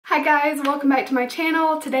Hi guys, welcome back to my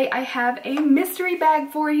channel. Today I have a mystery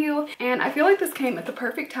bag for you, and I feel like this came at the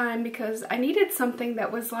perfect time because I needed something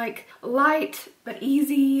that was like light but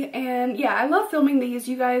easy, and yeah, I love filming these.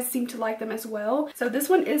 You guys seem to like them as well. So this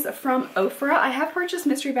one is from OFRA. I have purchased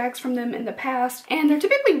mystery bags from them in the past and they're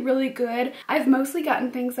typically really good. I've mostly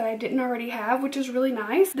gotten things that I didn't already have, which is really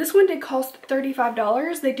nice. This one did cost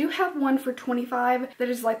 $35. They do have one for $25 that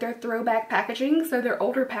is like their throwback packaging, so their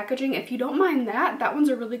older packaging. If you don't mind that, that one's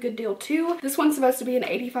a really good deal too. This one's supposed to be an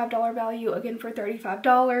 $85 value, again for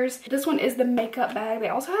 $35. This one is the makeup bag. They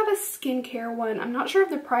also have a skincare one. I'm not sure of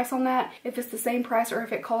the price on that, if it's the same price or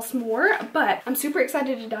if it costs more, but I'm super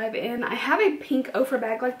excited to dive in. I have a pink OFRA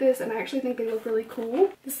bag like this and I actually think they look really cool.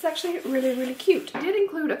 This is actually really cute. I did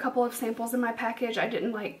include a couple of samples in my package. I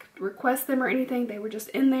didn't like request them or anything, they were just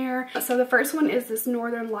in there. So the first one is this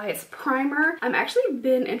Northern Lights primer. I'm actually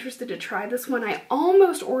been interested to try this one. I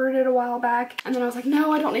almost ordered it a while back and then I was like,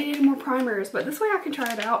 no, I don't need any more primers, but this way I can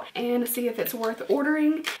try it out and see if it's worth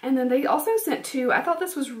ordering. And then they also sent two, I thought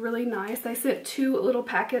this was really nice, they sent two little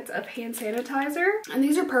packets of hand sanitizer, and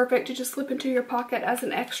these are perfect to just slip into your pocket as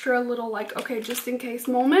an extra little like, okay, just in case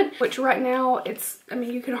moment, which right now it's, I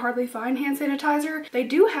mean, you can hardly find hand sanitizer. They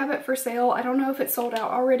do have it for sale. I don't know if it's sold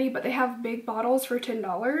out already, but they have big bottles for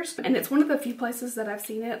 $10 and it's one of the few places that I've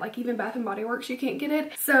seen it, like even Bath and Body Works you can't get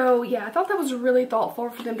it. So yeah, I thought that was really thoughtful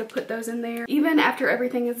for them to put those in there. Even after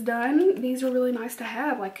everything is done, these are really nice to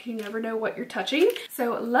have, like you never know what you're touching.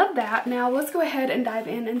 So love that. Now let's go ahead and dive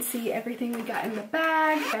in and see everything we got in the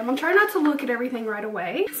bag. Okay, I'm gonna try not to look at everything right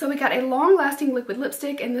away. So we got a long lasting liquid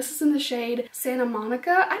lipstick and this is in the shade Santa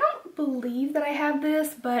Monica. I don't believe that I have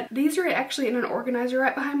this, but these are actually in an organizer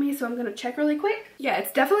right behind me, so I'm gonna check really quick. Yeah,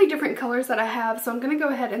 it's definitely different colors that I have, so I'm gonna go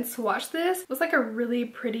ahead and swatch this. It looks like a really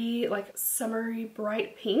pretty like summery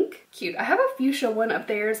bright pink. Cute. I have a fuchsia one up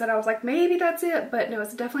there that I was like maybe that's it, but no,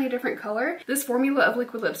 it's definitely a different color. This formula of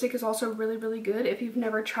liquid lipstick is also really good. If you've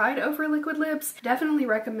never tried OFRA liquid lips, definitely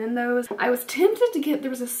recommend those. I was tempted to get, there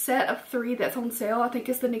was a set of 3 that's on sale. I think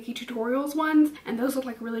it's the Nikki Tutorials ones, and those look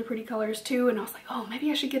like really pretty colors too, and I was like, oh, maybe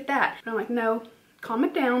I should get that, but I'm like, no, calm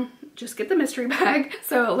it down, just get the mystery bag.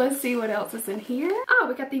 So let's see what else is in here. Oh,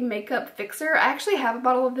 we got the makeup fixer. I actually have a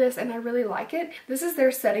bottle of this and I really like it. This is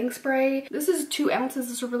their setting spray. This is 2 ounces.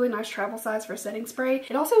 This is a really nice travel size for setting spray.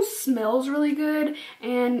 It also smells really good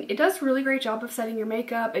and it does a really great job of setting your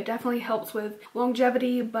makeup. It definitely helps with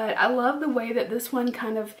longevity, but I love the way that this one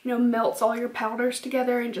kind of, you know, melts all your powders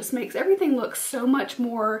together and just makes everything look so much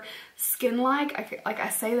more skin-like. I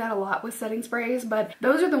say that a lot with setting sprays, but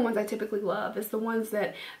those are the ones I typically love, is the ones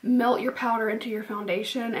that melt your powder into your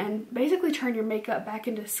foundation and basically turn your makeup back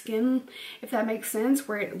into skin, if that makes sense,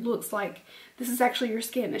 where it looks like this is actually your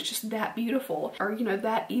skin. It's just that beautiful, or you know,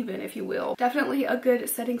 that even, if you will. Definitely a good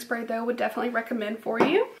setting spray though, would definitely recommend for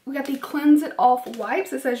you. We got the Cleanse It Off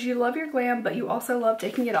wipes. It says you love your glam, but you also love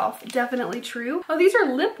taking it off. Definitely true. Oh, these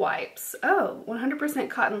are lip wipes. Oh, 100%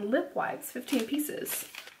 cotton lip wipes, 15 pieces.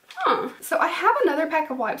 Huh. So I have another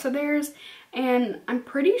pack of wipes of theirs, and I'm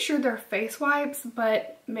pretty sure they're face wipes,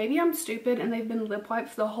 but maybe I'm stupid and they've been lip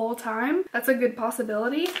wipes the whole time. That's a good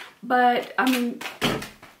possibility, but I mean,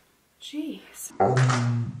 jeez.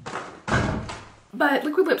 But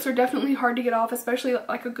liquid lips are definitely hard to get off, especially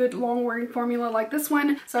like a good long wearing formula like this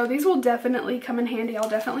one. So these will definitely come in handy. I'll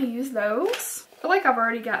definitely use those. I feel like I've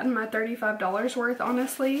already gotten my $35 worth,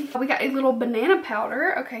 honestly. We got a little banana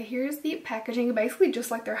powder. Okay, here's the packaging. Basically just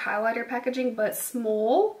like their highlighter packaging, but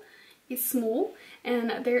small. It's small.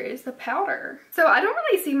 And there is the powder. So I don't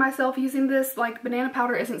really see myself using this. Like, banana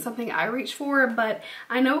powder isn't something I reach for, but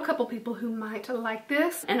I know a couple people who might like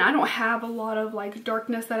this, and I don't have a lot of like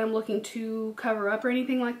darkness that I'm looking to cover up or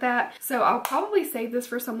anything like that, so I'll probably save this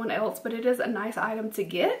for someone else, but it is a nice item to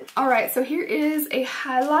get. All right, so here is a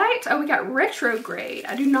highlight. Oh, we got Retrograde.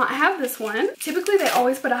 I do not have this one. Typically they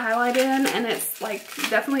always put a highlight in, and it's like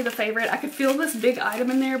definitely the favorite. I could feel this big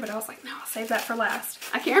item in there, but I was like, no, I'll save that for last.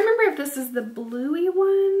 I can't remember if this is the blue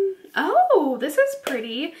one. Oh, this is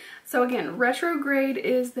pretty. So again, Retrograde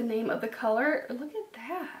is the name of the color. Look at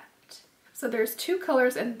that. So there's 2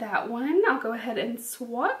 colors in that one. I'll go ahead and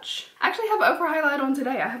swatch. I actually have OFRA highlight on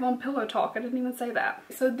today. I have on Pillow Talk. I didn't even say that.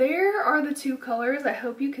 So there are the 2 colors. I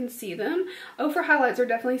hope you can see them. OFRA highlights are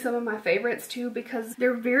definitely some of my favorites too, because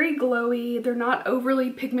they're very glowy. They're not overly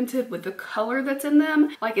pigmented with the color that's in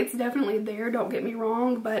them. Like, it's definitely there, don't get me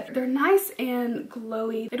wrong, but they're nice and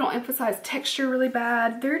glowy. They don't emphasize texture really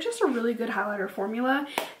bad. They're just a really good highlighter formula,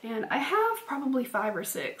 and I have probably 5 or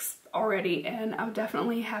 6. already, and I'm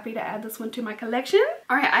definitely happy to add this one to my collection.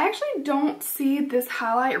 All right, I actually don't see this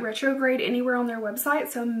highlight retrograde anywhere on their website,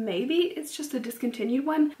 so maybe it's just a discontinued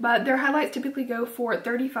one, but their highlights typically go for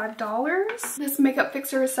 $35. This makeup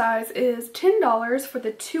fixer size is $10 for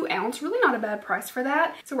the 2 ounce. Really not a bad price for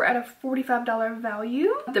that. So we're at a $45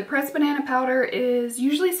 value. The pressed banana powder is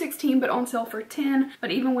usually $16, but on sale for $10.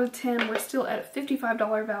 But even with $10, we're still at a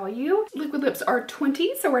 $55 value. Liquid lips are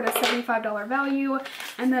 $20, so we're at a $75 value.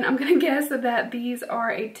 And then I'm gonna guess that these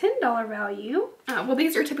are a $10 value. Well,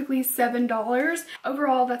 these are typically $7.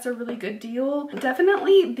 Overall, that's a really good deal.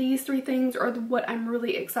 Definitely these 3 things are what I'm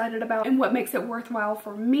really excited about and what makes it worthwhile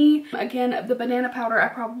for me. Again, the banana powder I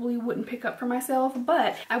probably wouldn't pick up for myself,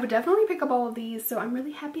 but I would definitely pick up all of these, so I'm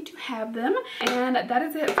really happy to have them. And that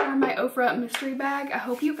is it for my OFRA mystery bag. I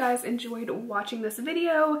hope you guys enjoyed watching this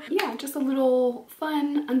video. Yeah, just a little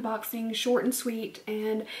fun unboxing, short and sweet,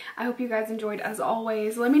 and I hope you guys enjoyed as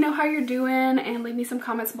always. Let me know how you're doing and leave me some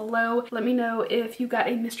comments below. Let me know if you got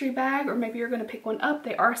a mystery bag or maybe you're gonna pick one up.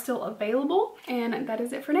 They are still available. And that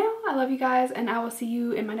is it for now. I love you guys, and I will see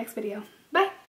you in my next video.